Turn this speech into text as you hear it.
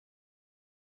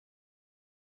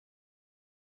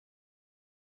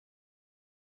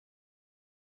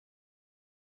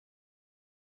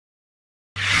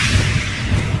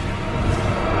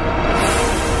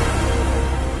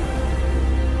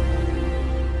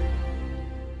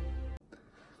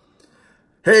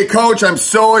Hey coach, I'm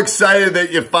so excited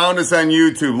that you found us on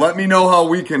YouTube. Let me know how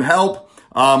we can help.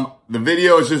 The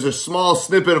video is just a small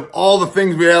snippet of all the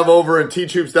things we have over at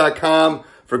teachhoops.com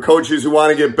for coaches who want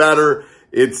to get better.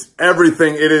 It's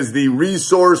everything. It is the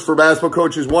resource for basketball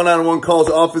coaches, one-on-one calls,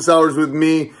 office hours with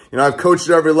me. You know, I've coached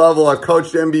at every level. I've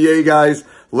coached NBA guys.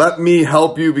 Let me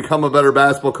help you become a better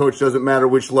basketball coach. Doesn't matter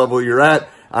which level you're at.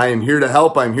 I am here to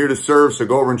help. I'm here to serve. So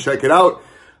go over and check it out.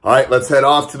 All right, let's head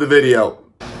off to the video.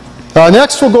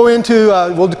 Next we'll go into,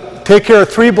 we'll take care of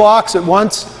 3 blocks at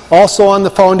once, also on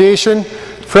the foundation: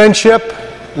 friendship,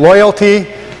 loyalty,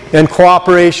 and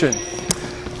cooperation.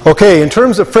 Okay, in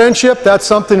terms of friendship, that's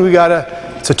something we gotta,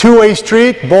 it's a two-way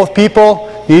street. Both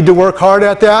people need to work hard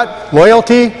at that.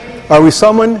 Loyalty, are you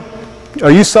someone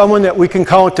that we can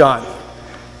count on?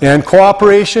 And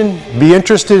cooperation, be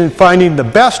interested in finding the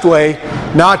best way,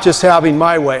 not just having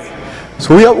my way.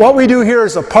 So what we do here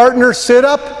is a partner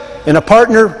sit-up and a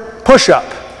partner push-up.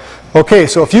 Okay,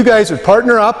 so if you guys would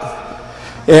partner up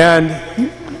and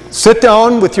sit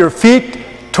down with your feet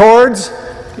towards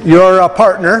your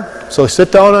partner. So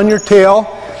sit down on your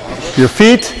tail, your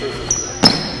feet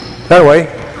that way.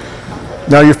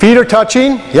 Now your feet are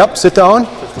touching. Yep, sit down.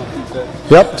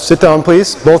 Yep, sit down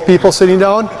please. Both people sitting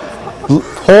down.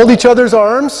 Hold each other's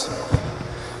arms,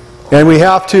 and we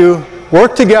have to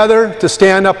work together to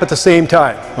stand up at the same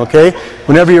time. Okay,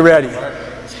 whenever you're ready.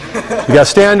 You got to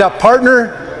stand up,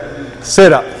 partner,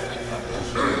 sit up.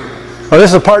 Oh,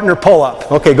 this is a partner pull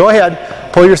up. Okay, go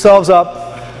ahead. Pull yourselves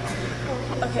up.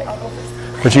 Okay, I'll go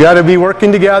first. But you got to be working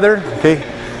together. Okay,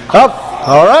 up.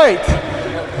 All right.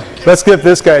 Let's give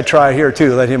this guy a try here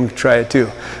too. Let him try it too.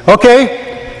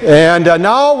 Okay, and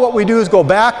now what we do is go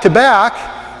back to back.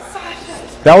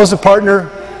 That was the partner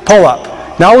pull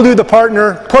up. Now we'll do the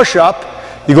partner push up.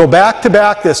 You go back to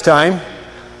back this time.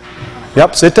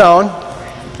 Yep, sit down.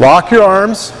 Lock your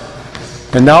arms,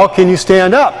 and now can you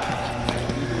stand up?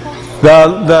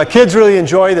 The kids really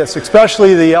enjoy this,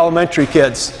 especially the elementary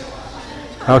kids.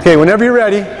 Okay, whenever you're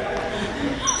ready.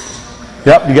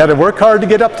 Yep, you got to work hard to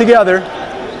get up together.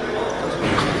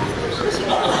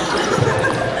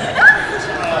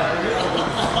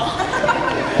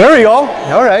 There we go.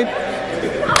 All right.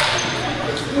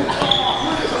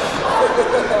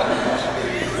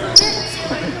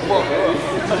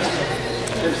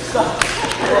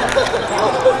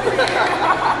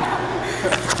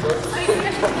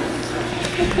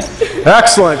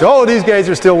 Excellent. Oh, these guys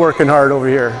are still working hard over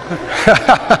here.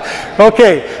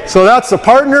 Okay, so that's the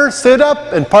partner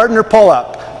sit-up and partner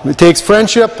pull-up. It takes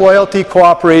friendship, loyalty,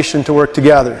 cooperation to work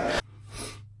together.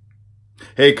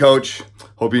 Hey coach,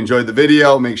 hope you enjoyed the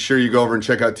video. Make sure you go over and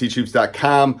check out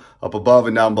teachhoops.com up above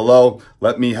and down below.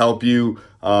 Let me help you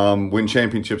win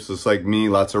championships just like me,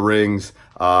 lots of rings.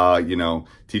 You know,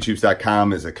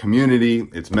 teachhoops.com is a community.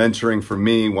 It's mentoring for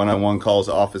me, one-on-one calls,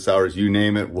 office hours, you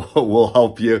name it, we'll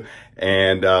help you.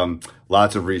 And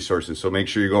lots of resources. So make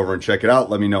sure you go over and check it out.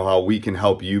 Let me know how we can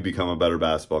help you become a better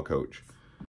basketball coach.